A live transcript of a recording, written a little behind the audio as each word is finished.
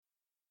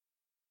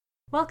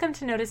Welcome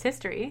to Notice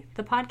History,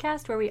 the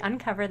podcast where we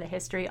uncover the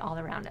history all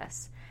around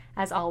us.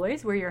 As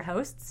always, we're your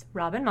hosts,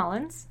 Robin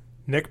Mullins,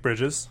 Nick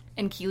Bridges,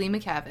 and Keely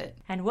McCavitt.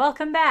 And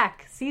welcome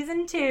back,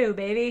 Season 2,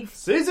 baby!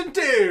 Season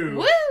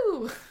 2!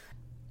 Woo!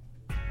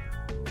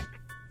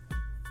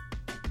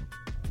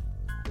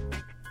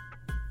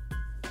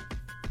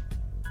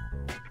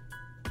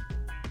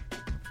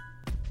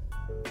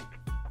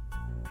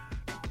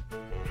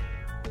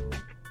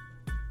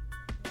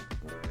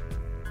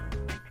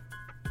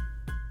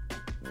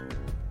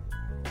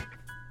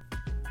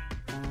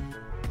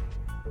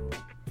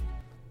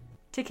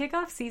 To kick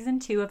off Season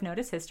 2 of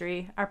Notice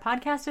History, our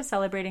podcast is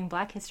celebrating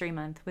Black History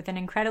Month with an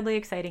incredibly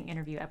exciting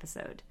interview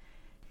episode.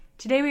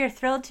 Today we are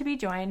thrilled to be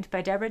joined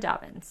by Deborah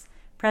Dobbins,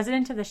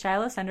 president of the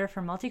Shiloh Center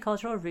for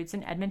Multicultural Roots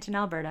in Edmonton,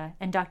 Alberta,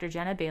 and Dr.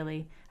 Jenna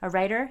Bailey, a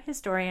writer,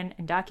 historian,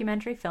 and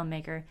documentary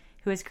filmmaker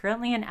who is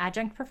currently an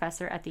adjunct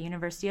professor at the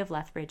University of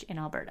Lethbridge in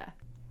Alberta.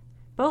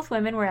 Both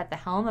women were at the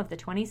helm of the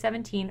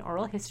 2017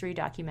 oral history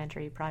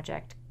documentary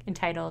project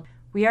entitled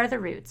We Are the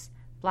Roots: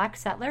 Black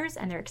Settlers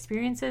and Their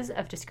Experiences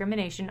of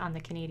Discrimination on the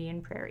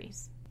Canadian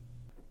Prairies.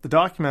 The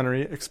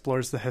documentary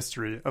explores the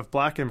history of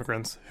Black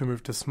immigrants who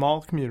moved to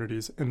small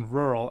communities in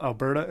rural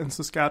Alberta and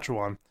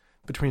Saskatchewan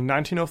between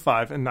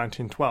 1905 and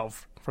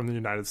 1912 from the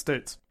United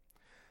States.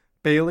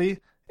 Bailey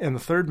and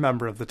the third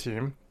member of the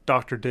team,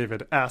 Dr.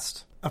 David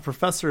Est, a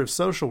professor of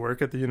social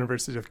work at the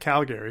University of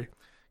Calgary,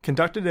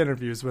 conducted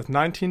interviews with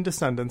 19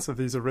 descendants of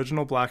these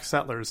original Black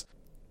settlers,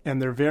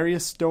 and their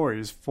various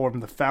stories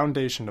formed the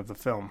foundation of the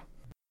film.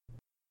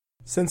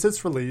 Since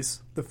its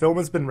release, the film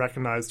has been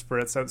recognized for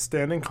its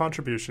outstanding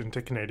contribution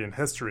to Canadian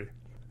history.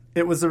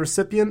 It was the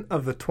recipient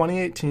of the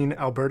 2018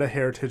 Alberta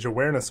Heritage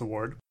Awareness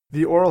Award,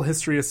 the Oral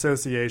History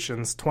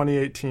Association's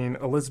 2018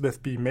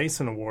 Elizabeth B.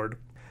 Mason Award,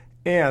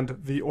 and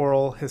the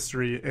Oral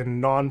History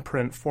in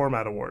Non-Print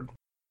Format Award.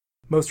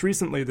 Most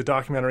recently, the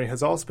documentary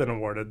has also been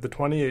awarded the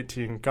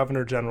 2018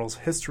 Governor General's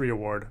History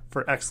Award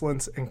for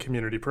Excellence in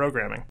Community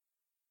Programming.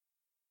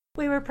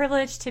 We were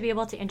privileged to be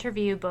able to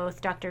interview both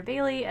Dr.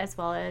 Bailey as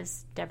well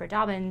as Deborah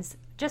Dobbins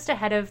just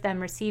ahead of them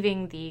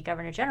receiving the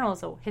Governor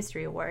General's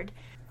History Award.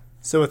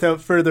 So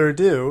without further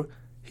ado,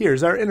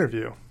 here's our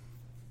interview.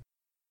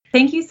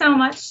 Thank you so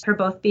much for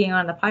both being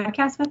on the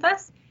podcast with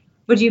us.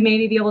 Would you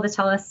maybe be able to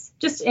tell us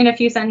just in a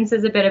few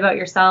sentences a bit about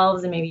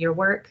yourselves and maybe your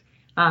work,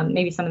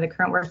 maybe some of the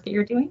current work that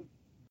you're doing?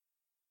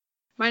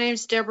 My name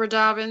is Deborah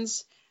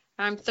Dobbins.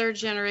 I'm third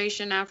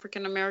generation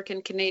African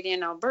American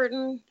Canadian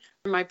Albertan.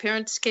 My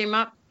parents came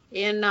up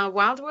in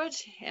Wildwood,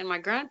 and my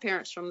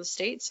grandparents from the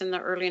States in the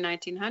early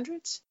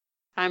 1900s.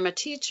 I'm a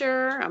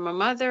teacher, I'm a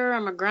mother,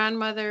 I'm a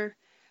grandmother.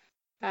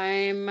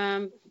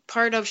 I'm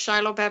part of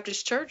Shiloh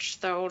Baptist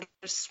Church, the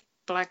oldest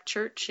Black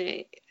church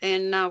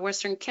in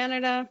Western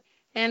Canada.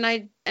 And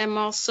I am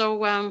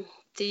also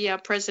the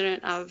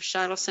president of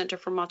Shiloh Center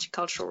for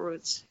Multicultural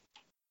Roots.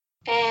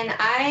 And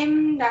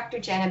I'm Dr.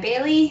 Jenna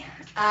Bailey.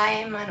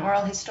 I'm an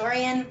oral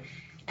historian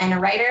and a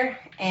writer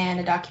and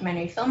a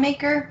documentary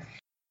filmmaker.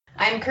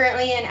 I'm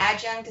currently an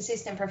adjunct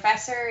assistant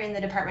professor in the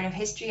Department of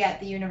History at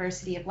the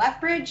University of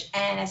Lethbridge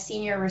and a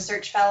senior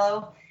research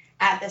fellow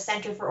at the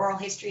Center for Oral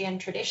History and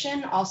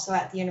Tradition, also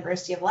at the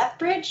University of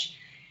Lethbridge.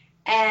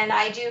 And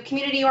I do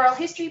community oral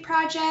history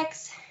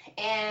projects,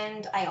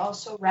 and I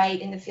also write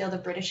in the field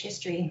of British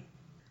history.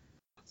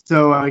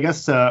 So I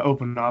guess to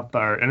open up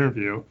our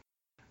interview,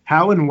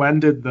 how and when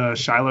did the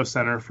Shiloh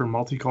Center for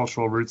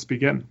Multicultural Roots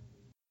begin?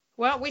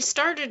 Well, we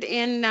started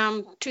in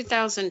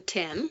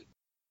 2010.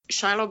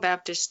 Shiloh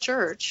Baptist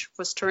Church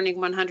was turning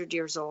 100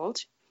 years old,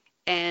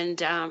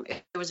 and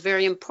it was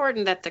very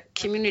important that the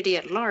community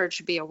at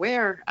large be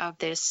aware of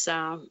this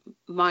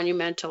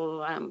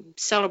monumental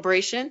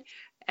celebration.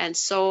 And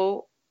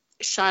so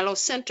Shiloh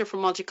Center for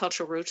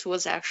Multicultural Roots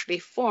was actually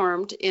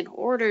formed in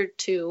order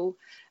to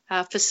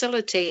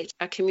facilitate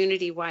a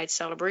community-wide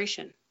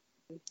celebration.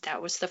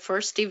 That was the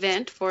first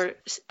event for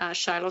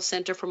Shiloh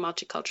Center for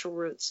Multicultural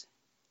Roots.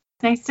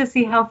 Nice to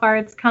see how far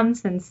it's come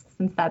since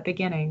that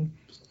beginning.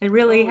 It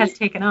really has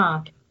taken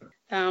off.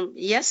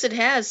 Yes, it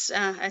has.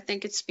 I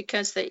think it's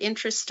because the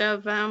interest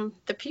of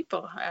the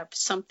people,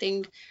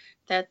 something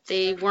that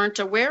they weren't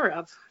aware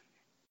of.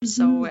 Mm-hmm.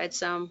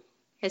 So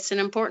it's an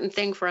important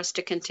thing for us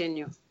to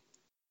continue.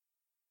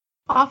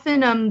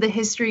 Often the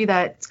history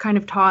that's kind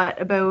of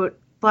taught about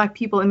Black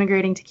people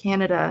immigrating to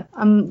Canada,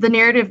 the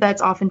narrative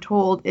that's often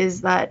told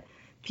is that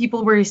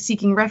people were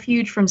seeking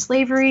refuge from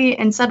slavery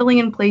and settling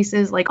in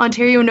places like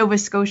Ontario, Nova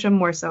Scotia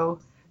more so.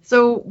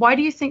 So why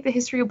do you think the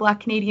history of Black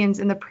Canadians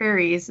in the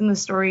prairies and the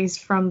stories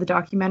from the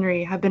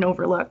documentary have been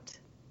overlooked?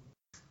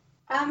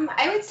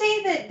 I would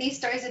say that these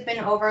stories have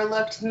been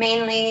overlooked.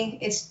 Mainly,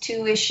 it's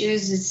two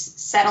issues: is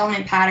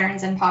settlement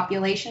patterns and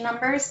population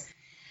numbers.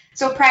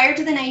 So prior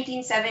to the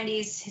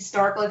 1970s,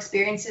 historical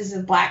experiences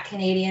of Black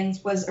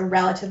Canadians was a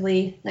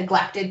relatively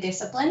neglected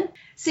discipline.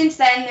 Since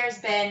then, there's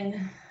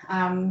been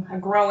a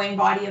growing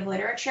body of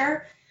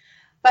literature.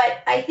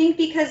 But I think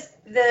because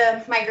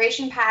the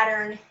migration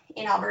pattern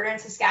in Alberta and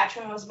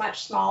Saskatchewan was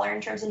much smaller in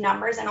terms of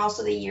numbers and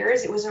also the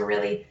years, it was a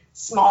really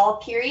small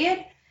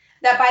period.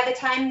 that by the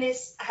time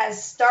this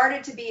has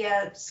started to be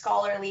a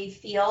scholarly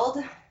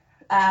field,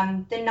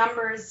 the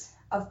numbers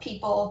of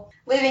people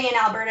living in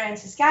Alberta and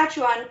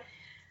Saskatchewan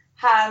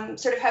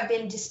have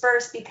been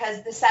dispersed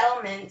because the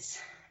settlements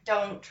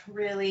don't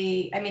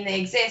really, they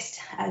exist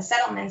as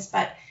settlements,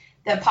 but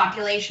the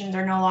populations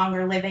are no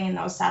longer living in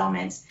those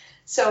settlements.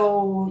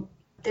 So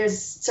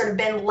there's sort of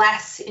been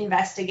less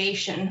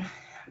investigation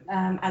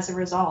as a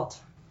result.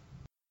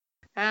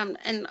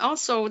 And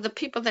also the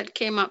people that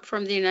came up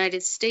from the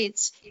United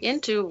States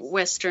into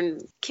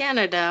Western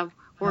Canada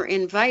were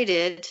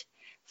invited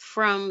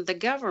from the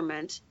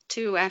government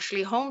to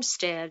actually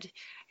homestead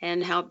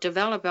and help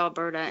develop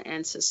Alberta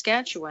and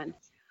Saskatchewan.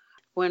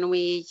 When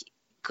we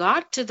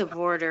got to the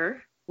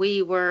border,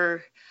 we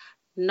were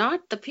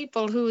not the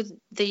people who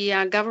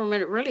the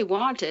government really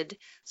wanted,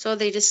 so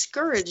they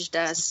discouraged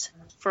us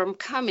from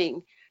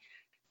coming.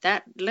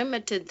 That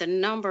limited the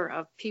number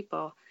of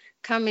people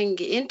coming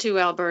into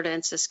Alberta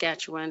and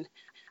Saskatchewan.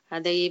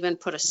 They even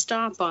put a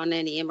stop on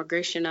any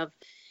immigration of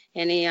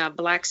any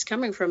blacks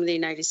coming from the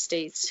United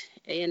States.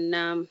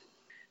 In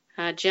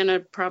Jenna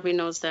probably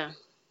knows the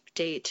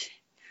date,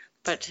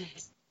 but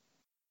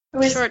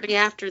shortly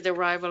after the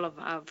arrival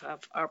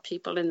of our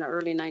people in the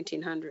early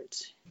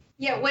 1900s.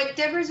 Yeah, what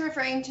Deborah's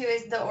referring to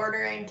is the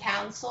Order in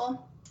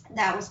Council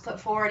that was put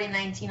forward in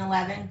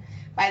 1911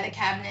 by the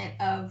cabinet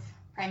of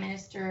Prime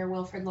Minister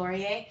Wilfrid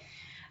Laurier.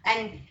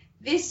 And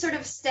this sort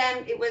of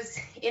stemmed, it was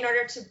in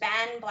order to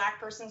ban Black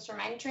persons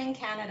from entering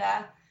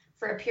Canada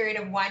for a period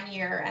of 1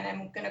 year. And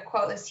I'm going to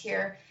quote this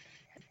here.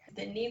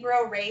 The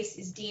Negro race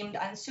is deemed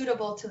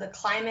unsuitable to the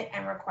climate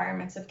and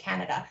requirements of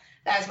Canada.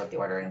 That is what the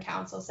Order in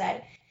Council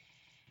said.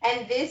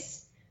 And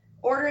this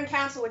Order in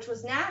Council, which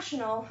was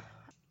national,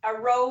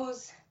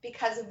 arose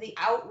because of the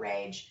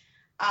outrage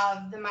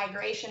of the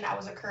migration that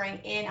was occurring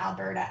in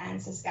Alberta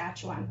and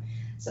Saskatchewan.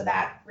 So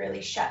that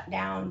really shut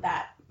down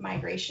that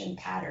migration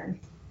pattern.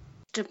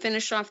 To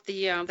finish off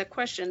the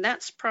question,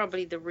 that's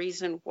probably the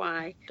reason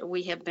why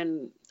we have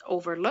been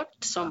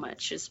overlooked so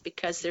much, is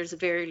because there's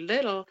very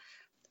little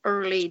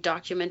early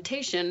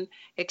documentation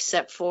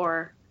except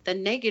for the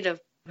negative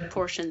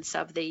portions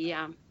of the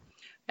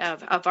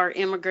of our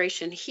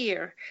immigration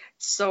here.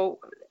 So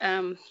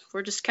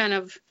we're just kind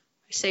of,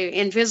 say,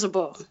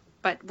 invisible,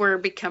 but we're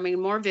becoming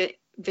more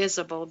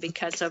visible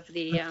because of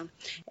the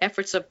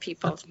efforts of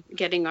people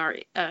getting our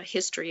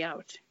history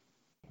out.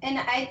 And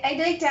I'd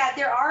like to add,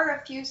 there are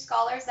a few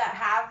scholars that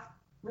have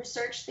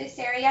researched this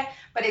area,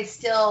 but it's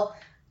still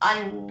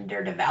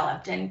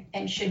underdeveloped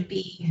and should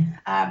be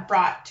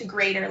brought to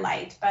greater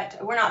light. But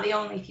we're not the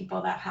only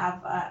people that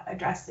have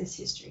addressed this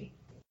history.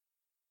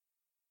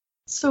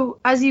 So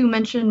as you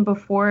mentioned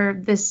before,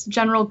 this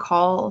general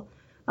call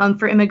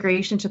for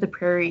immigration to the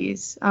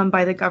prairies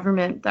by the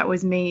government that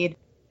was made,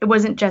 it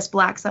wasn't just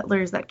Black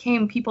settlers that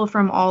came, people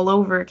from all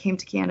over came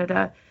to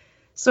Canada.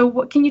 So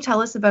what can you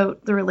tell us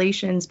about the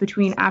relations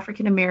between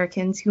African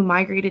Americans who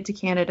migrated to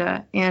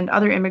Canada and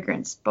other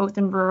immigrants, both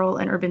in rural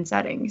and urban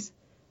settings?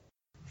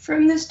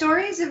 From the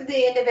stories of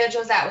the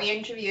individuals that we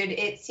interviewed,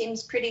 it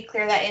seems pretty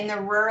clear that in the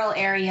rural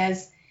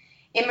areas,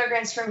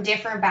 immigrants from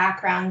different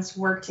backgrounds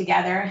work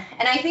together.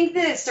 And I think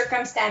the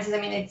circumstances,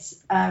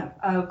 it's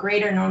a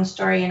greater known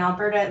story in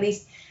Alberta, at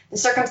least the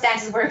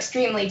circumstances were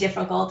extremely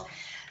difficult.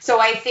 So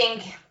I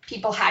think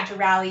people had to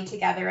rally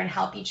together and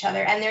help each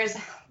other. And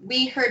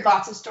we heard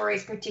lots of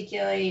stories,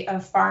 particularly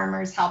of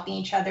farmers helping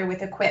each other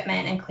with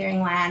equipment and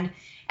clearing land.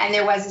 And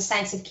there was a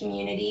sense of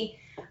community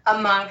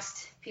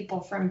amongst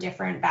people from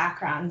different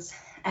backgrounds.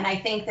 And I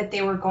think that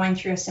they were going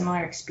through a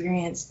similar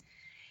experience.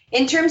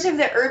 In terms of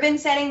the urban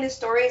setting, the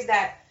stories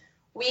that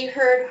we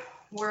heard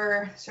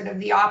were sort of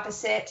the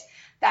opposite,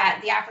 that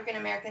the African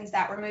Americans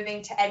that were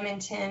moving to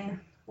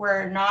Edmonton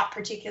were not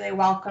particularly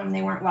welcome.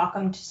 They weren't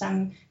welcome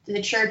to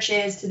the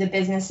churches, to the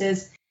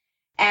businesses,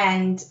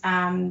 and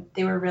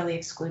they were really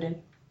excluded.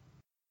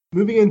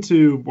 Moving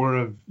into more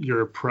of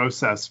your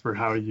process for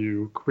how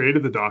you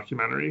created the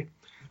documentary,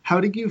 how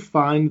did you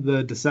find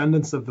the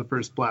descendants of the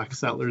first Black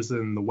settlers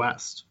in the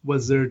West?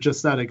 Was there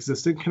just that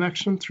existing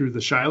connection through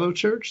the Shiloh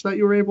Church that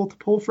you were able to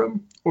pull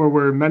from? Or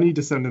were many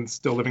descendants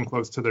still living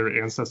close to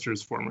their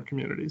ancestors' former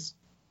communities?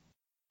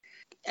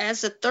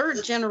 As a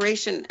third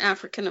generation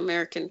African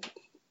American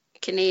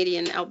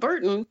Canadian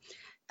Albertan,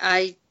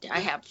 I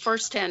have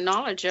firsthand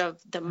knowledge of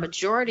the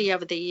majority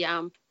of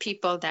the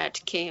people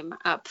that came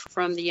up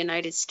from the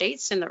United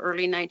States in the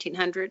early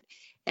 1900s.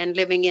 And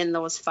living in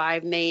those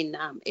 5 main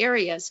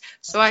areas.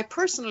 So I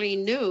personally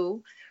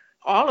knew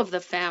all of the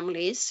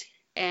families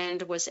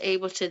and was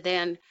able to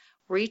then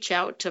reach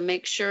out to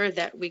make sure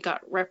that we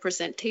got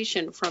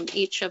representation from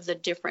each of the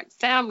different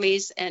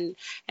families and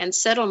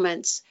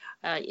settlements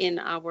in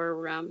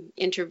our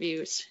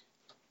interviews.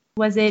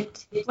 Was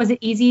it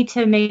easy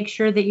to make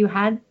sure that you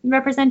had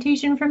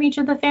representation from each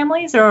of the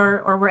families,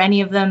 or were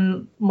any of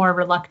them more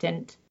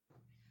reluctant?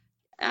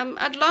 A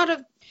lot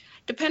of,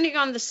 depending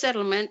on the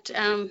settlement,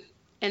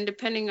 and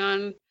depending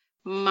on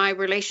my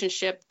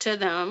relationship to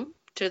them,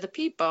 to the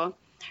people,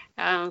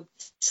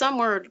 some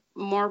were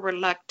more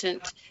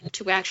reluctant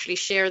to actually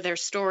share their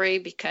story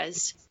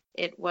because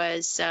It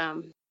was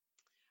a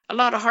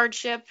lot of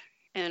hardship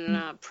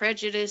and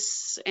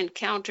prejudice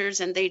encounters,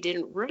 and they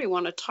didn't really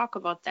want to talk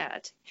about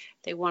that.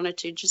 They wanted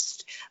to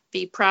just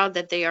be proud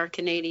that they are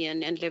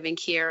Canadian and living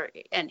here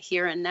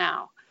and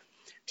now.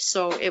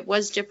 So it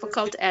was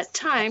difficult at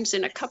times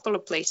in a couple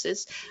of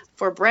places.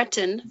 For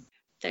Breton,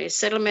 the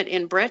settlement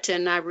in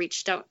Breton, I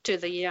reached out to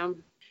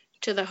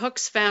the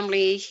Hooks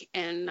family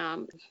and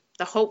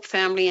the Hope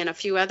family and a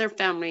few other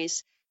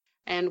families,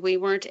 and we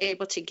weren't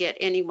able to get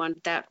anyone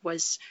that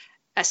was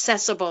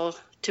accessible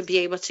to be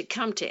able to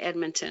come to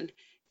Edmonton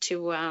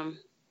to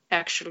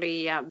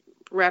actually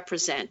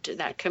represent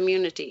that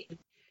community.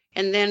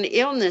 And then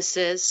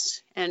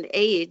illnesses and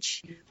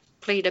age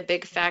played a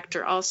big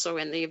factor also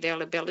in the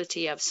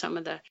availability of some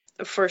of the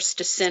first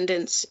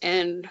descendants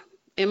and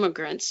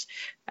immigrants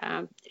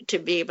to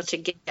be able to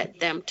get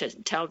them to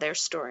tell their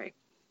story.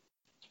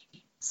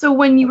 So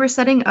when you were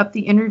setting up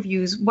the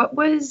interviews, what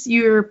was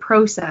your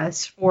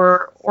process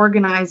for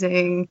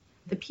organizing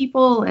the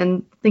people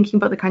and thinking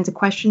about the kinds of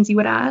questions you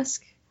would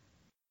ask?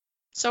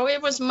 So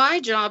it was my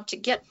job to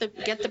get the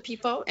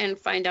people and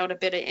find out a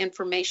bit of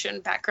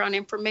information, background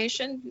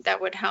information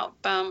that would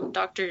help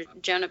Dr.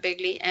 Jenna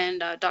Bigley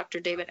and Dr.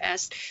 David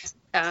Est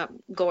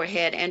go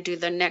ahead and do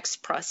the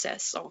next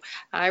process. So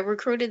I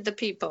recruited the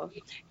people,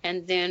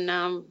 and then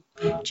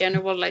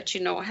Jenna will let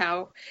you know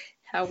how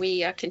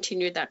we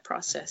continued that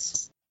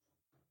process.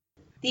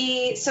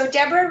 So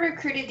Deborah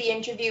recruited the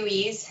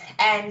interviewees,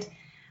 and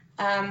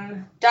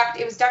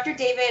it was Dr.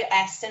 David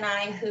Est and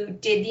I who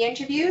did the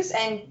interviews,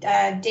 and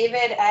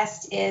David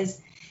Est is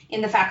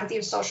in the Faculty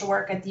of Social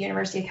Work at the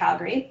University of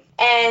Calgary.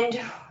 And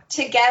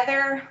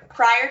together,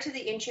 prior to the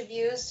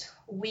interviews,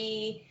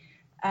 we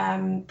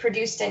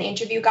produced an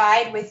interview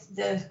guide with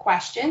the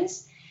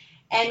questions,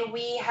 and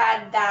we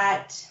had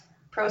that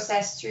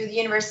process through the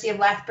University of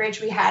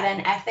Lethbridge. We had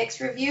an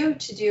ethics review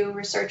to do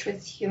research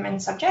with human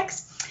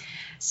subjects.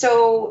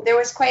 So there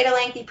was quite a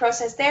lengthy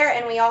process there,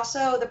 and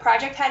the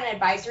project had an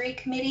advisory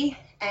committee,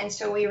 and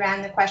so we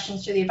ran the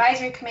questions through the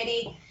advisory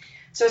committee.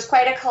 So it was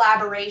quite a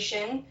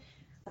collaboration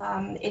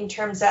in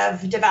terms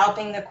of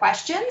developing the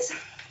questions.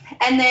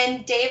 And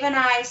then Dave and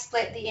I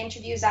split the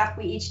interviews up.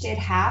 We each did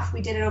half.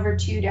 We did it over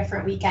 2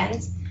 different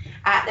weekends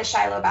at the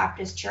Shiloh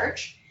Baptist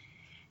Church,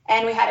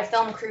 and we had a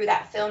film crew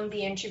that filmed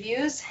the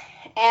interviews.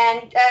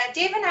 And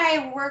Dave and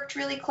I worked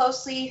really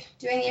closely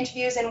doing the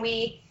interviews, and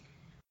we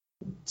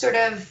sort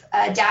of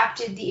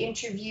adapted the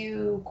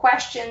interview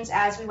questions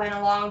as we went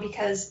along,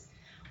 because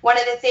one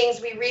of the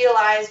things we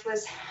realized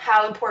was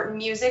how important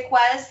music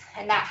was,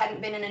 and that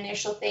hadn't been an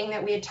initial thing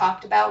that we had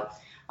talked about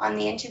on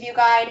the interview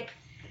guide.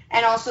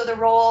 And also the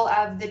role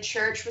of the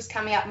church was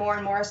coming up more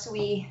and more, so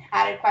we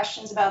added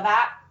questions about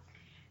that.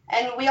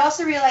 And we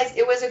also realized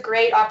it was a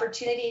great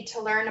opportunity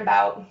to learn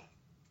about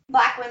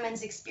Black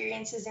women's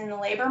experiences in the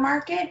labor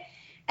market.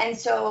 And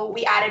so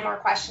we added more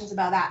questions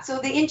about that. So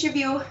the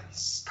interview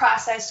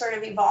process sort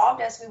of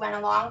evolved as we went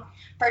along,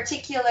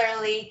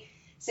 particularly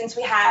since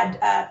we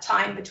had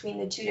time between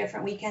the 2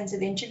 different weekends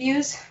of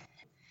interviews.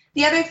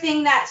 The other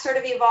thing that sort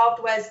of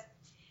evolved was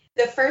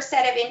the first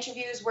set of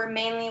interviews were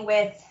mainly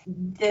with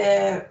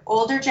the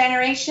older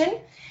generation,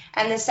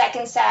 and the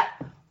second set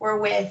were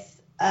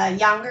with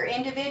younger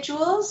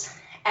individuals.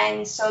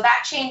 And so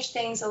that changed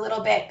things a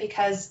little bit,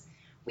 because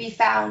we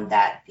found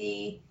that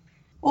the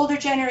older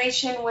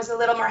generation was a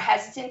little more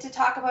hesitant to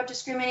talk about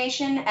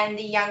discrimination, and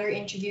the younger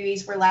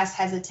interviewees were less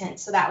hesitant.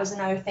 So that was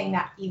another thing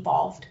that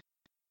evolved.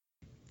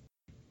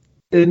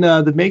 In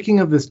the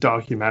making of this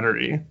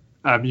documentary,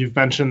 you've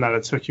mentioned that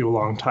it took you a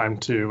long time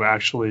to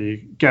actually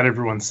get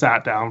everyone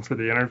sat down for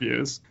the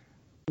interviews.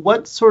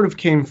 What sort of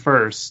came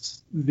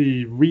first,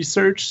 the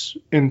research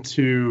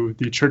into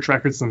the church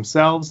records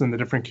themselves and the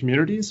different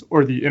communities,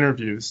 or the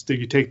interviews? Did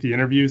you take the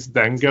interviews,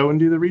 then go and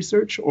do the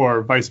research,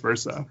 or vice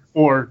versa?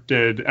 Or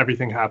did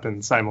everything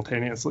happen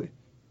simultaneously?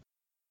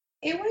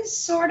 It was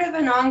sort of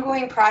an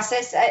ongoing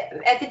process.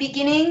 At the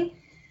beginning,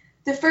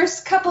 the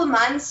first couple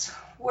months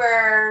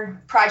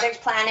were project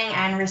planning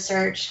and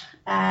research.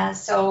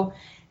 So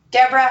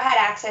Deborah had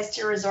access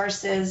to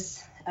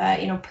resources,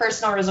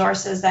 personal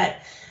resources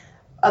that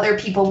other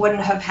people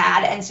wouldn't have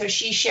had. And so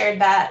she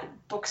shared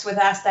books with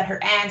us that her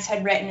aunts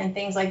had written and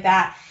things like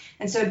that.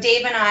 And so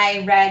Dave and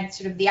I read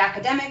sort of the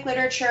academic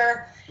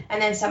literature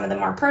and then some of the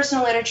more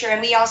personal literature.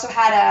 And we also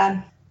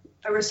had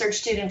a research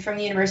student from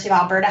the University of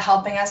Alberta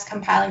helping us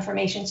compile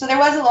information. So there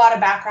was a lot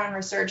of background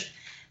research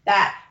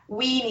that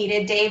we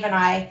needed, Dave and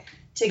I,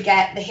 to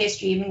get the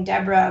history. I mean,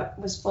 Deborah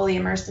was fully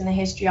immersed in the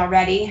history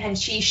already, and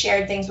she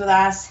shared things with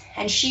us.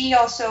 And she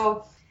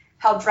also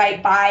helped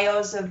write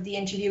bios of the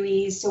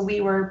interviewees, so we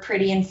were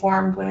pretty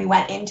informed when we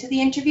went into the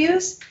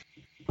interviews.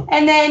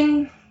 And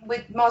then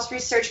with most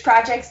research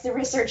projects, the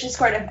research is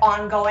sort of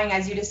ongoing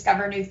as you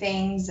discover new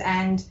things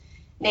and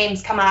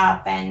names come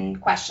up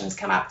and questions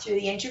come up through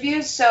the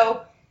interviews.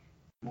 So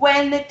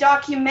when the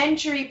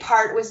documentary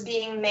part was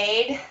being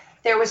made,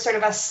 there was sort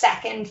of a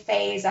second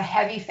phase, a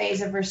heavy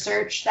phase of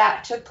research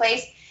that took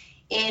place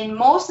in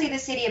mostly the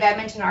City of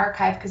Edmonton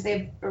archive, because they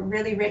have a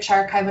really rich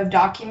archive of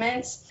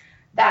documents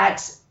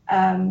that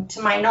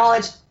to my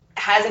knowledge,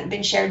 hasn't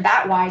been shared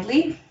that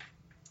widely.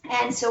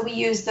 And so we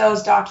use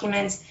those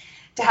documents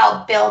to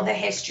help build the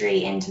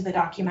history into the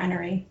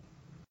documentary.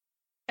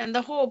 And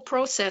the whole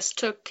process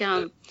took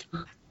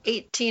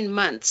 18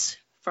 months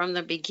from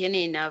the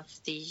beginning of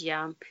the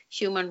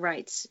human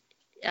rights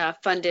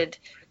funded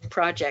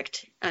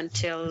project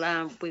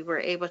until we were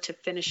able to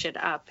finish it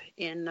up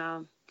in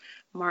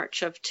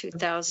March of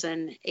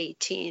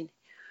 2018.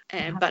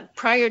 But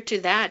prior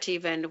to that,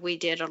 even, we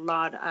did a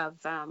lot of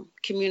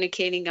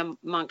communicating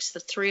amongst the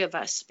three of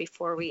us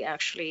before we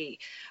actually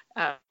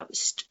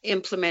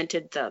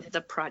implemented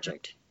the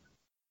project.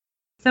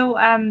 So,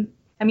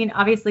 I mean,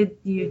 obviously,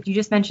 you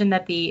just mentioned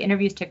that the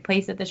interviews took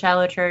place at the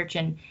Shiloh Church,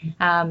 and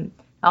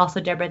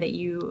also, Deborah, that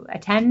you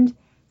attend.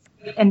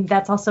 And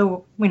that's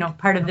also,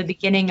 part of the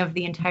beginning of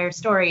the entire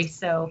story.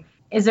 So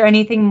is there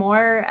anything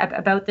more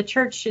about the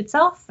church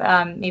itself,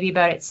 maybe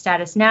about its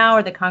status now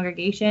or the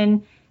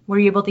congregation? Were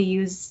you able to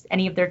use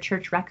any of their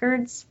church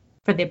records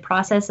for the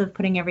process of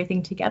putting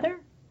everything together?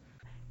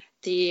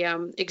 The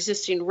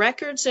existing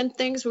records and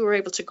things, we were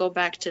able to go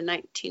back to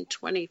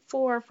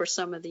 1924 for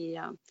some of the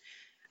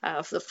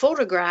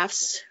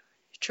photographs,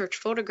 church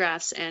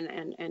photographs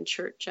and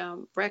church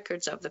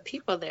records of the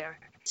people there.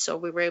 So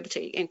we were able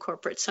to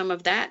incorporate some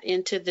of that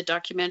into the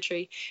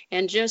documentary,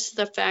 and just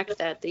the fact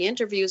that the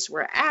interviews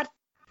were at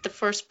the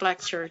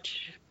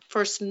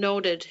first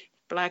noted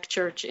Black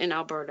church in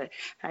Alberta.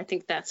 I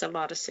think that's a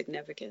lot of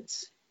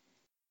significance.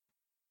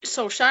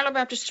 So Shiloh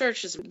Baptist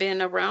Church has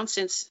been around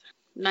since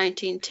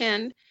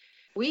 1910.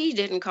 We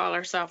didn't call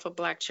ourselves a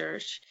Black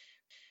church.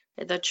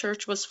 The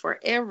church was for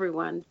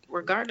everyone,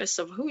 regardless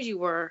of who you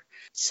were.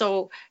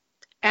 So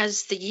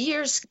as the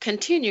years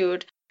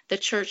continued, the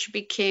church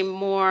became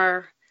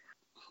more,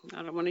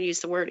 I don't want to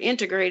use the word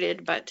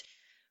integrated, but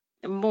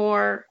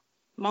more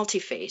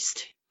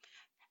multi-faced.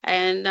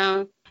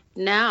 And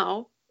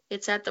now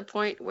it's at the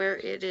point where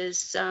it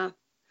is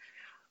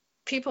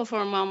people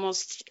from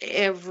almost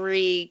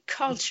every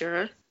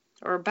culture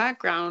or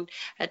background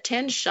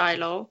attend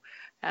Shiloh.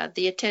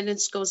 The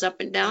attendance goes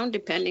up and down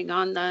depending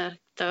on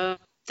the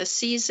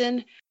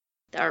season.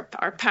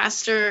 Our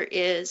pastor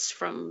is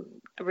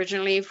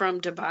originally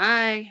from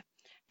Dubai,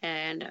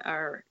 and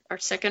our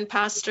second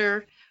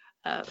pastor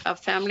of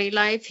Family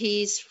Life,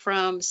 he's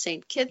from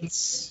St.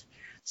 Kitts,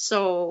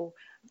 so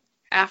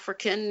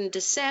African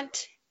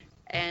descent,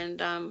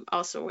 and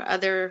also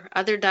other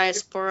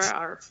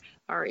diaspora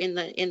are in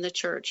the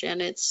church,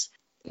 and it's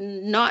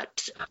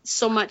not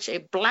so much a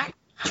Black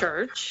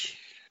church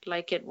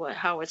like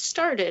how it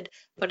started,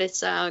 but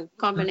it's a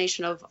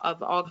combination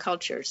of all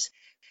cultures.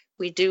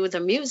 We do the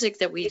music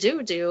that we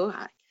do.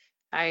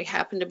 I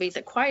happen to be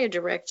the choir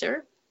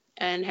director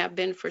and have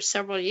been for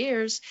several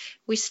years.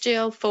 We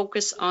still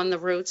focus on the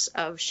roots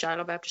of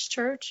Shiloh Baptist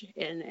Church,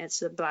 and it's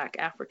the Black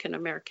African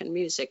American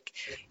music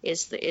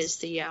is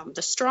the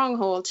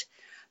stronghold.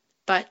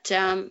 But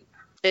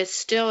it's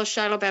still a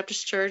Shiloh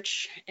Baptist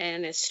Church,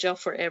 and it's still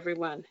for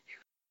everyone.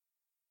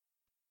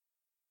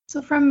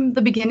 So from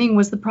the beginning,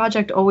 was the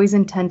project always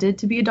intended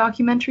to be a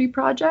documentary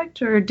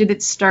project, or did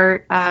it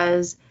start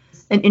as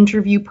an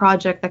interview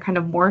project that kind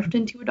of morphed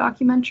into a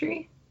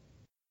documentary?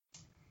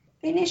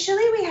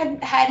 Initially, we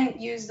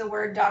hadn't used the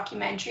word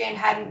documentary and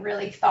hadn't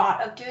really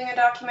thought of doing a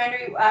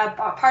documentary.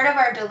 Part of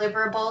our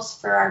deliverables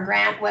for our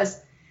grant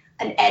was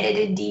an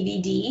edited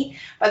DVD,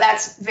 but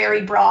that's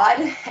very broad.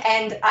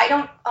 And I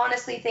don't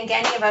honestly think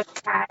any of us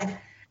had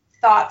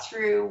thought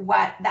through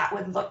what that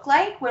would look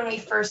like when we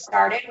first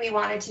started. We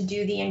wanted to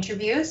do the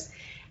interviews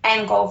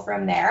and go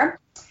from there.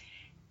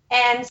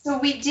 And so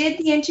we did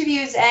the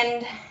interviews,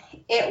 and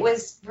it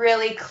was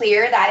really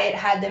clear that it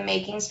had the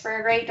makings for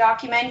a great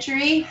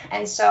documentary.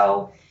 And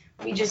so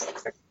we just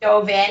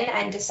dove in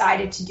and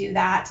decided to do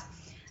that.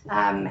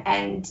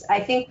 And I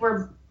think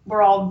we're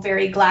all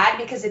very glad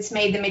because it's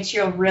made the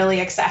material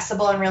really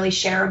accessible and really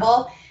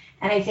shareable.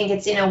 And I think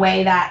it's in a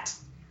way that,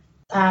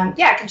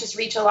 can just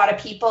reach a lot of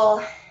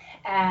people,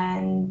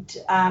 and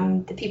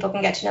the people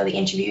can get to know the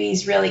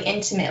interviewees really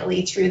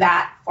intimately through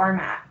that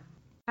format.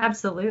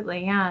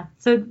 Absolutely, yeah.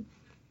 So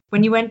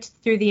when you went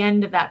through the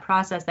end of that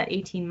process, that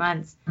 18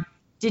 months,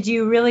 did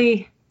you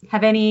really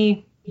have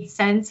any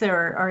sense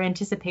or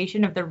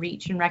anticipation of the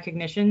reach and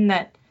recognition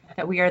that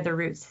We Are the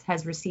Roots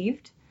has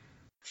received?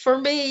 For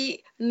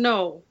me,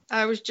 no.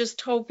 I was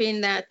just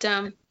hoping that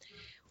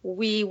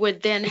we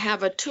would then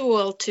have a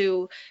tool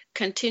to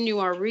continue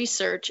our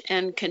research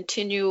and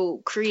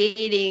continue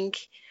creating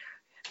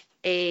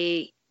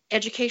a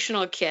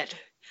educational kit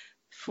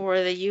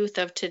for the youth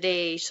of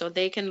today so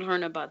they can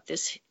learn about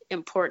this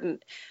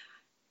important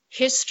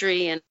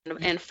history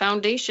and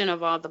foundation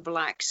of all the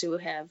Blacks who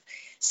have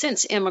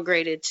since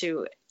immigrated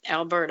to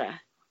Alberta.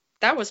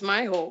 That was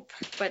my hope.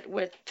 But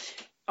with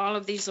all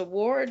of these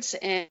awards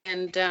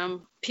and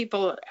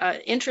people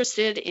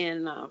interested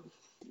in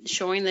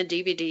showing the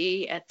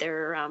DVD at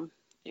their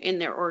in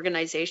their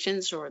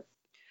organizations or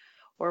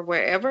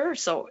wherever,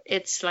 so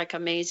it's like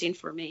amazing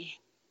for me.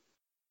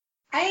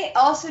 I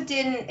also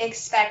didn't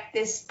expect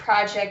this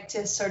project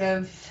to sort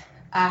of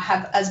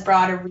have as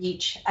broad a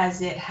reach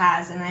as it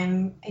has.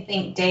 And I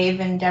think Dave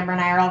and Deborah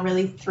and I are all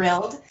really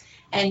thrilled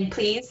and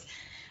pleased.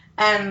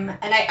 And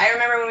I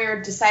remember when we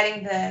were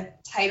deciding the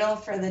title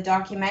for the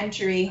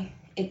documentary,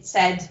 it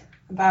said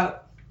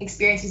about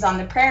experiences on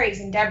the prairies,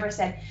 and Deborah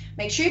said,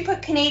 make sure you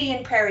put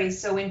Canadian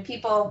prairies so when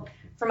people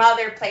from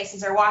other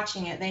places are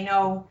watching it, they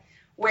know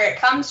where it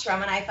comes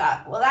from. And I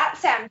thought, well,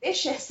 that's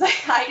ambitious.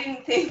 Like, I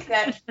didn't think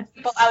that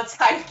people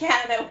outside of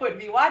Canada would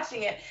be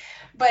watching it.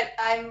 But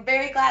I'm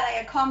very glad I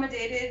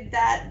accommodated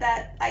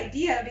that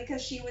idea,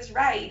 because she was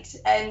right.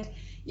 And,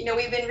 you know,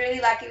 we've been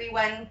really lucky. We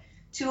won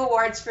 2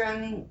 awards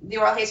from the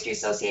Oral History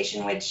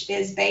Association, which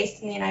is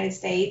based in the United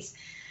States.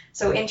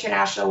 So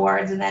international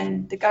awards, and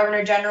then the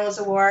Governor General's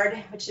Award,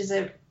 which is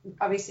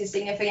obviously a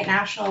significant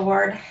national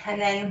award, and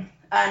then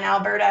an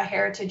Alberta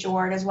Heritage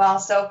Award as well.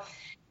 So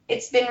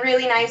it's been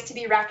really nice to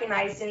be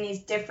recognized in these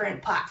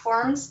different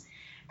platforms.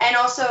 And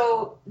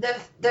also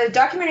the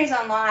documentary is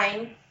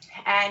online,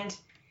 and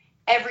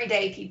every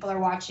day people are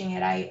watching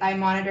it. I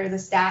monitor the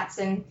stats,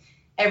 and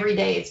every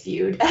day it's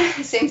viewed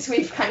since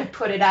we've kind of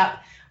put it up,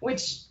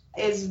 which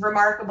is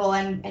remarkable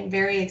and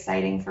very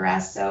exciting for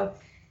us. So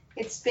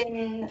it's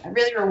been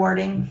really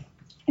rewarding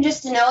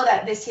just to know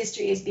that this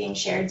history is being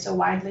shared so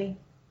widely.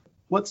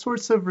 What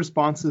sorts of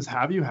responses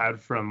have you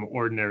had from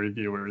ordinary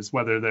viewers,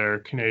 whether they're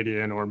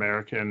Canadian or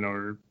American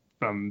or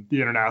from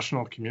the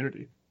international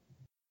community?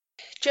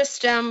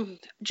 Just from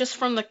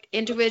the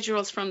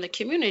individuals from the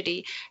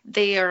community,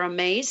 they are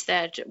amazed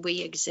that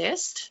we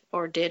exist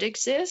or did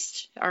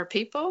exist, our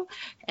people,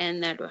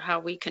 and that how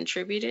we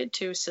contributed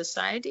to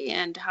society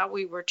and how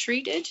we were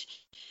treated.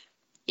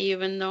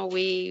 Even though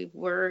we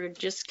were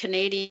just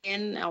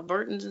Canadian,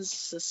 Albertans,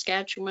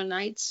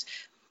 Saskatchewanites,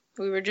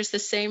 we were just the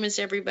same as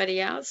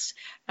everybody else.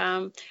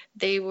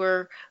 They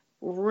were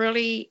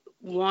really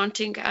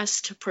wanting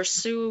us to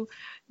pursue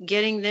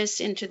getting this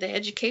into the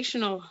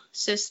educational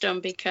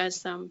system,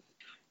 because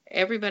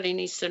everybody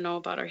needs to know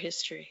about our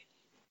history.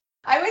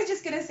 I was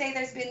just going to say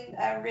there's been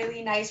a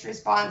really nice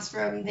response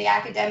from the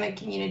academic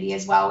community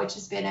as well, which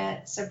has been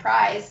a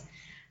surprise.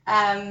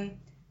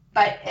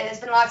 But there's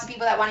been lots of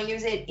people that want to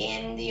use it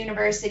in the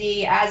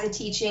university as a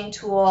teaching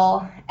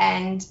tool.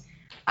 And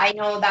I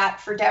know that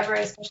for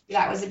Deborah, especially,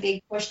 that was a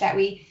big push that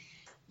we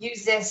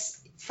use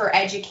this for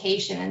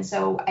education. And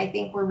so I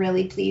think we're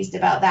really pleased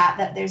about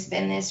that there's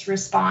been this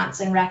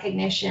response and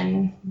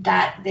recognition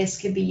that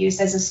this could be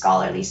used as a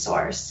scholarly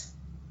source.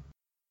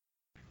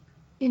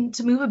 And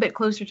to move a bit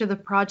closer to the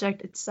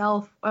project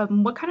itself,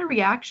 what kind of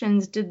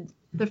reactions did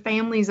the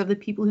families of the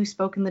people who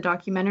spoke in the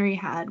documentary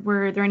had?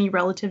 Were there any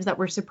relatives that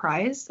were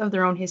surprised of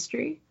their own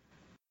history?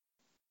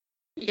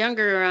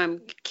 Younger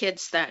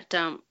kids that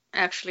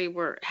actually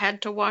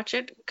had to watch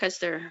it because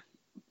their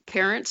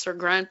parents or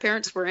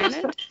grandparents were in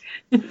it.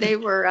 They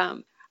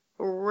were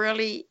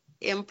really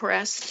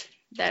impressed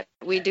that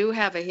we do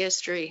have a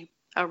history,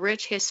 a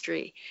rich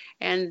history,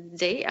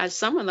 and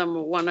some of them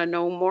want to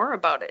know more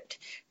about it.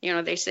 You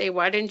know, they say,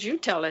 why didn't you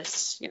tell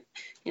us?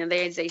 You know,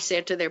 they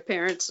said to their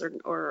parents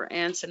or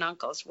aunts and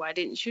uncles, why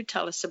didn't you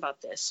tell us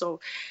about this? So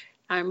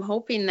I'm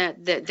hoping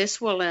that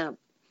this will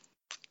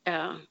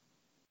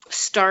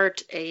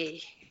start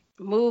a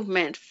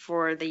movement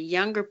for the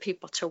younger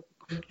people to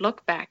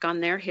look back on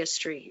their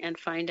history and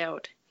find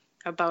out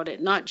about it,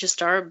 not just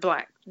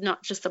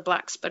the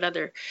blacks, but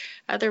other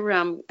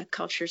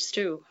cultures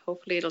too.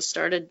 Hopefully it'll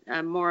start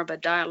more of a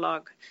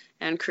dialogue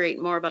and create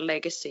more of a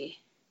legacy.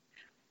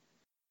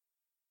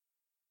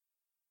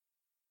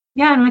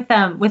 Yeah,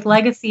 and with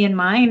legacy in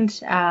mind,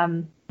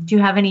 do you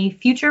have any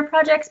future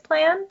projects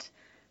planned?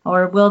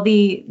 Or will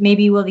the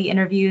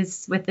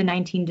interviews with the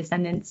 19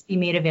 descendants be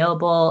made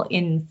available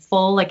in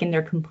full, like in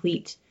their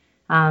complete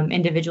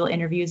individual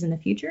interviews in the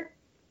future?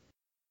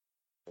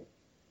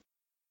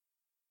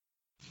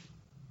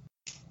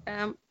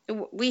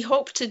 We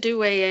hope to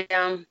do a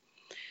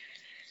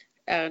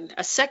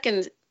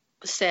second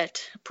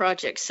set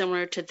project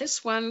similar to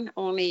this one,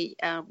 only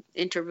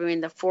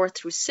interviewing the 4th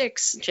through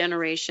 6th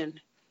generation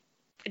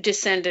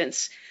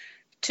descendants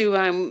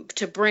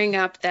to bring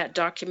up that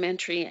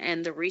documentary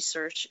and the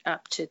research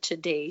up to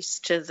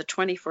the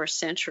 21st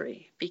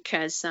century,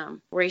 because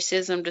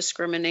racism,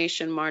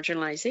 discrimination,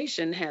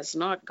 marginalization has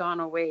not gone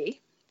away,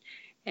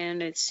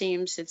 and it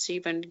seems it's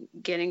even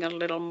getting a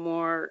little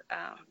more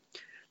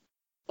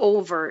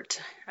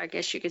overt, I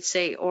guess you could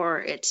say, or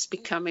it's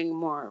becoming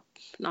more,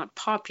 not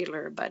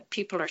popular, but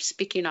people are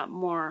speaking up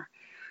more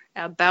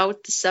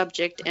about the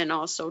subject and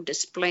also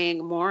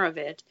displaying more of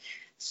it.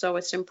 So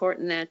it's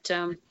important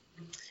that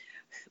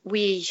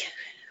we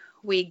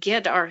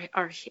get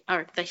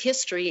the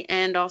history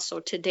and also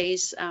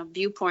today's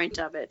viewpoint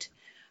of it,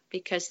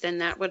 because then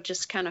that would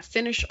just kind of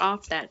finish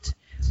off that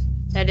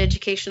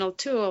educational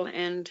tool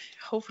and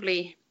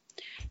hopefully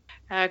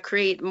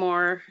create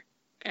more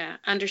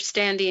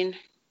understanding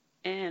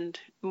and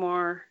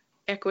more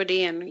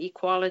equity and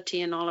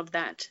equality and all of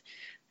that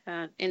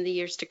in the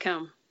years to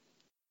come.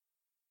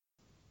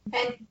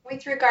 And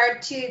with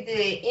regard to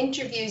the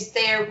interviews,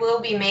 there will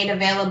be made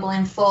available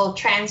in full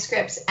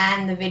transcripts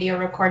and the video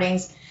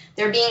recordings.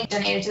 they're being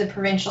donated to the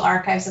Provincial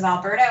Archives of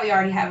Alberta. We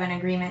already have an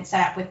agreement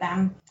set up with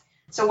them.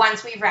 So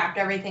once we've wrapped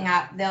everything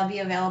up, they'll be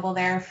available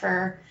there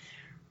for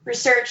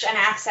research and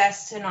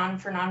access to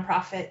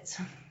nonprofits.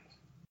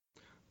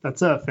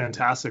 That's a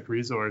fantastic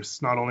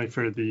resource, not only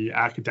for the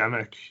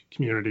academic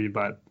community,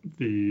 but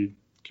the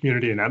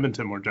community in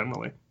Edmonton more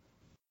generally.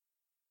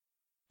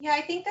 Yeah,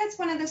 I think that's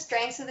one of the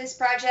strengths of this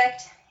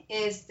project,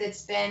 is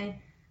it's been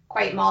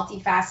quite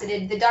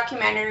multifaceted. The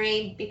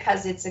documentary,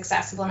 because it's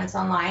accessible and it's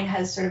online,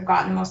 has sort of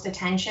gotten the most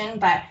attention,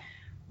 but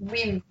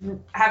we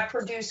have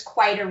produced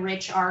quite a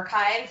rich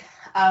archive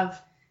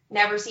of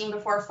never seen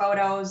before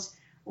photos,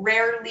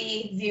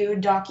 rarely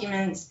viewed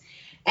documents,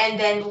 and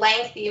then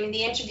lengthy. I mean,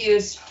 the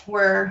interviews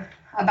were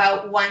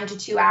about 1 to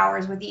 2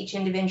 hours with each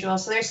individual.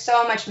 So there's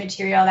so much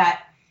material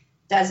that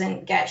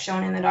doesn't get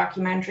shown in the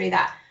documentary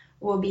that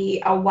will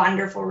be a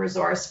wonderful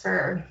resource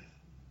for,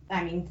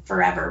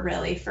 forever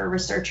really, for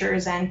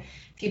researchers and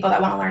people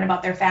that want to learn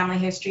about their family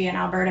history and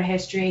Alberta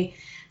history.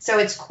 So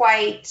it's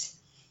quite,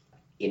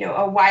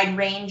 a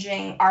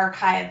wide-ranging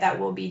archive that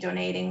we'll be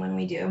donating when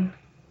we do.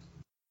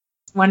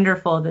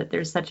 Wonderful that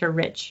there's such a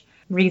rich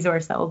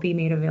resource that will be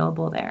made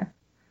available there.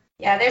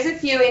 Yeah, there's a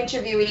few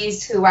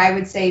interviewees who I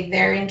would say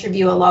their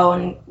interview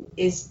alone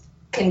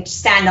can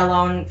stand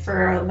alone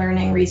for a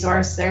learning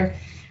resource. They're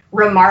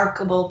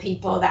remarkable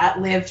people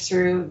that lived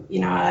through,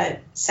 a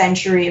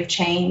century of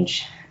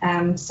change.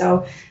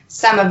 So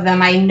some of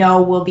them I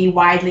know will be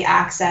widely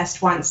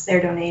accessed once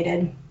they're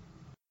donated.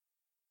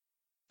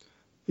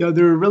 Yeah,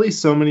 there were really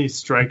so many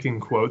striking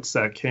quotes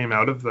that came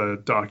out of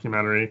the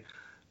documentary.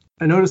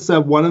 I noticed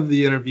that one of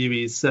the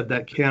interviewees said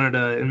that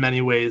Canada in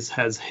many ways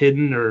has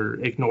hidden or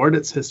ignored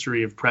its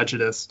history of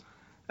prejudice.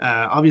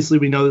 Obviously,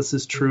 we know this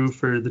is true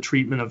for the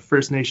treatment of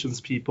First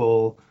Nations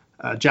people,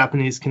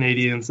 Japanese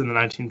Canadians in the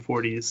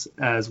 1940s,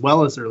 as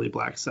well as early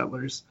Black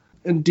settlers.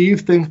 And do you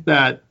think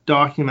that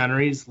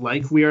documentaries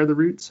like We Are the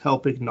Roots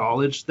help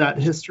acknowledge that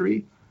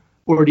history?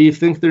 Or do you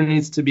think there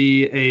needs to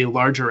be a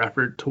larger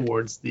effort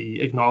towards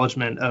the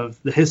acknowledgement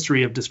of the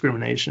history of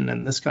discrimination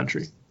in this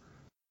country?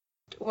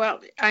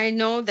 Well, I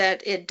know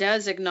that it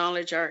does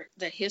acknowledge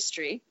the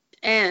history,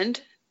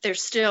 and there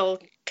still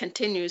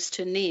continues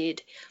to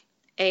need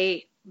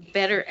a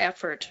better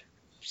effort,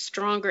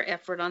 stronger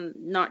effort, on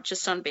not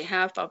just on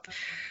behalf of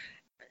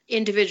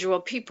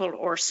individual people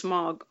or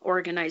small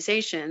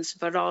organizations,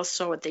 but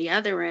also at the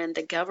other end,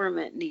 the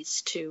government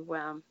needs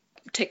to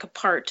take a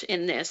part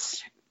in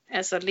this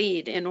as a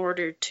lead in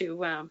order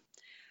to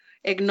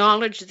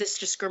acknowledge this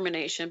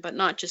discrimination, but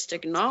not just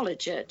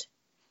acknowledge it,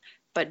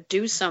 but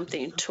do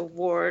something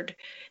toward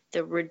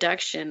the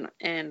reduction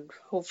and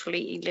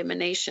hopefully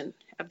elimination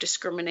of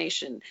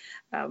discrimination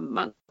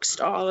amongst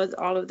all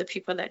of the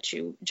people that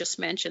you just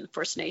mentioned,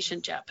 First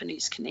Nation,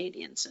 Japanese,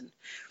 Canadians,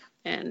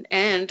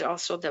 and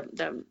also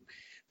the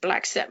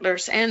Black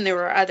settlers, and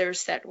there are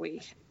others that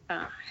we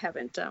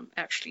haven't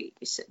actually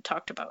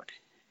talked about.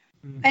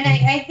 And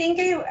I think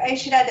I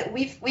should add that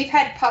we've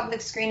had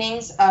public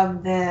screenings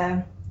of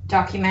the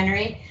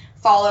documentary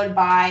followed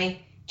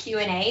by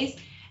Q&As.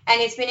 And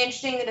it's been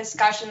interesting, the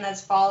discussion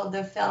that's followed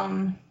the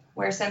film,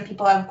 where some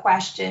people have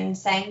questioned,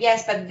 saying,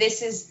 yes, but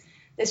this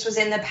was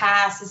in the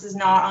past, this is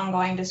not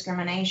ongoing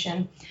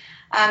discrimination.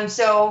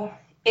 So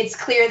it's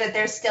clear that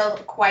there's still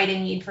quite a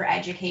need for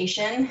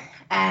education.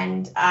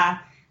 And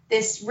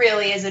this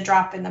really is a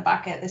drop in the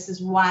bucket. This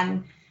is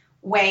one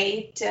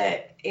way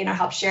to,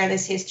 help share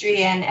this history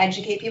and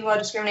educate people about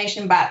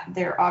discrimination, but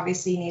there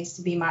obviously needs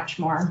to be much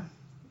more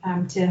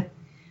to,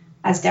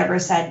 as Deborah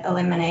said,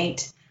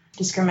 eliminate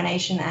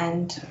discrimination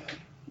and,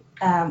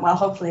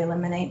 hopefully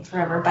eliminate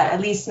forever, but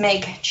at least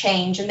make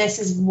change. And this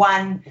is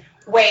one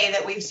way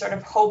that we've sort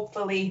of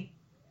hopefully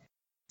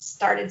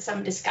started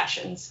some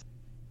discussions.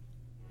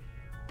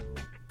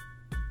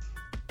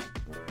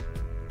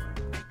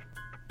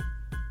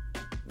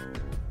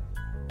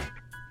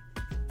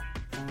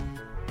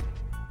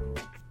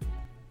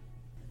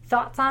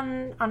 Thoughts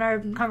on our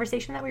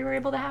conversation that we were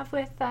able to have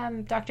with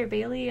Dr.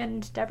 Bailey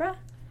and Deborah?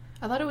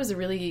 I thought it was a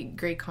really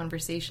great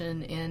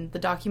conversation, and the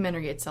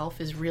documentary itself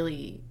is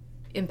really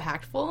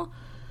impactful.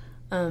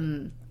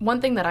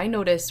 One thing that I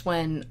noticed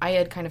when I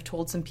had kind of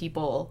told some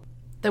people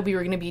that we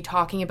were going to be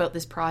talking about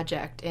this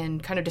project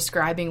and kind of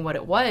describing what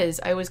it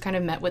was, I was kind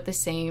of met with the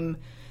same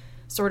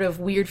sort of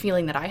weird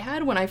feeling that I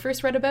had when I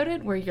first read about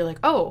it, where you're like,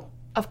 oh,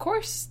 of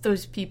course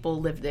those people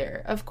lived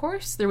there. Of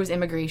course there was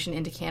immigration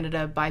into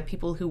Canada by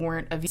people who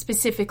weren't of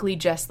specifically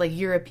just like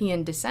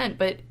European descent,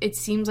 but it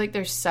seems like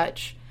there's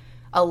such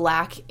a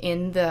lack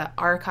in the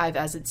archive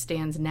as it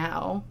stands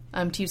now,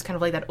 to use kind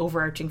of like that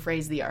overarching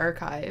phrase, the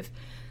archive,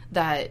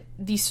 that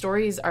these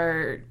stories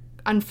are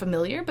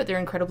unfamiliar, but they're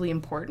incredibly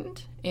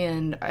important.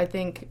 And I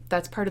think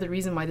that's part of the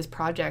reason why this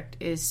project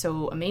is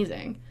so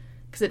amazing,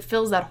 because it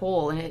fills that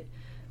hole and it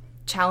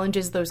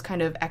challenges those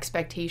kind of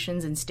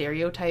expectations and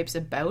stereotypes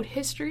about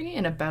history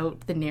and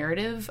about the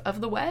narrative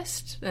of the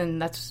West.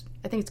 And I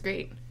think it's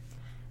great.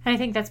 And I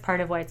think that's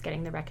part of why it's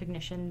getting the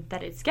recognition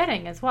that it's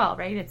getting as well,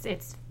 right?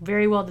 It's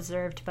very well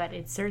deserved, but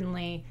it's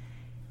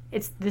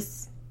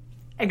this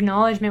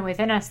acknowledgement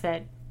within us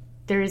that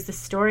there is the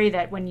story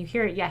that when you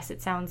hear it, yes,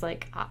 it sounds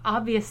like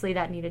obviously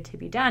that needed to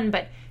be done,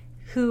 but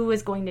who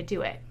was going to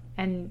do it?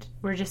 And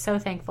we're just so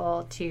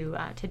thankful to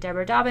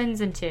Deborah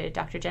Dobbins and to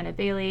Dr. Jenna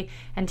Bailey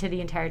and to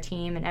the entire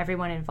team and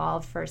everyone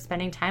involved for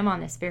spending time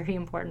on this very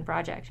important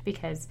project,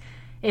 because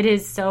it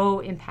is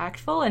so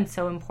impactful and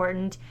so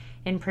important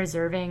in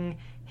preserving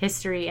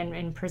history and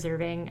in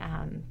preserving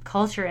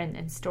culture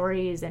and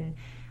stories and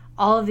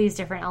all of these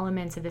different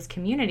elements of this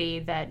community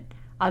that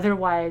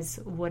otherwise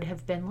would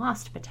have been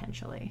lost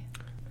potentially.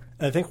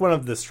 I think one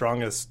of the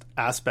strongest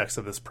aspects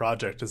of this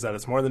project is that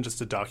it's more than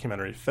just a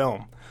documentary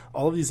film.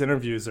 All of these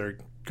interviews are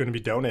going to be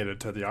donated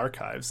to the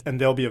archives,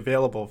 and they'll be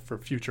available for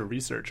future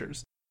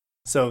researchers.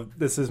 So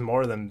this is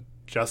more than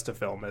just a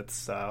film.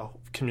 It's a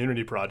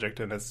community project,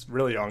 and it's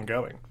really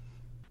ongoing.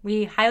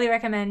 We highly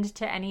recommend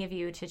to any of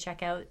you to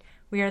check out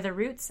We Are the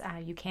Roots.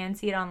 You can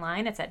see it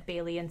online. It's at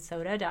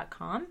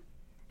baileyandsoda.com.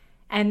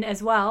 And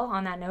as well,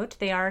 on that note,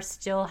 they are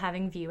still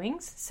having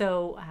viewings.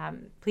 So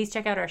please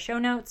check out our show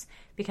notes,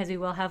 because we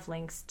will have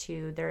links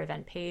to their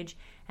event page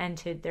and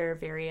to their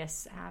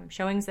various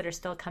showings that are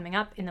still coming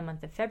up in the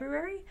month of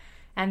February.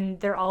 And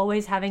they're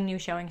always having new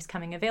showings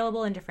coming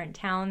available in different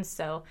towns.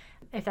 So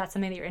if that's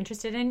something that you're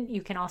interested in,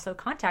 you can also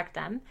contact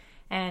them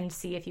and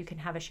see if you can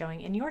have a showing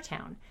in your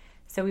town.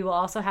 So we will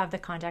also have the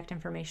contact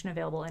information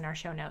available in our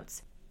show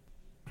notes.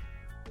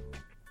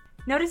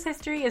 Notice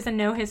History is a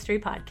No History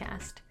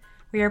podcast.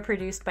 We are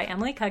produced by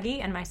Emily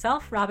Cuggy and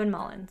myself, Robin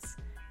Mullins.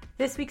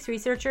 This week's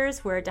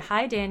researchers were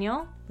Dahai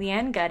Daniel,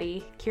 Leanne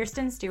Gutty,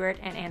 Kirsten Stewart,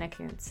 and Anna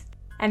Kuntz.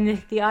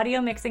 And the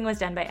audio mixing was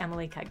done by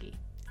Emily Cuggy.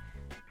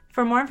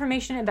 For more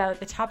information about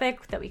the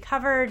topic that we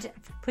covered,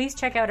 please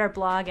check out our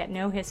blog at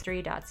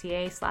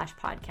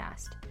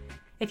nohistory.ca/podcast.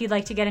 If you'd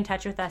like to get in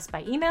touch with us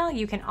by email,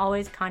 you can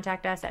always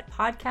contact us at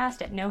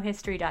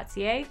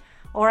podcast@nohistory.ca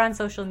or on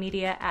social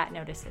media at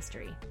Notice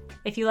History.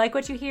 If you like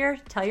what you hear,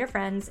 tell your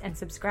friends and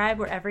subscribe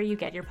wherever you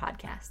get your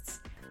podcasts.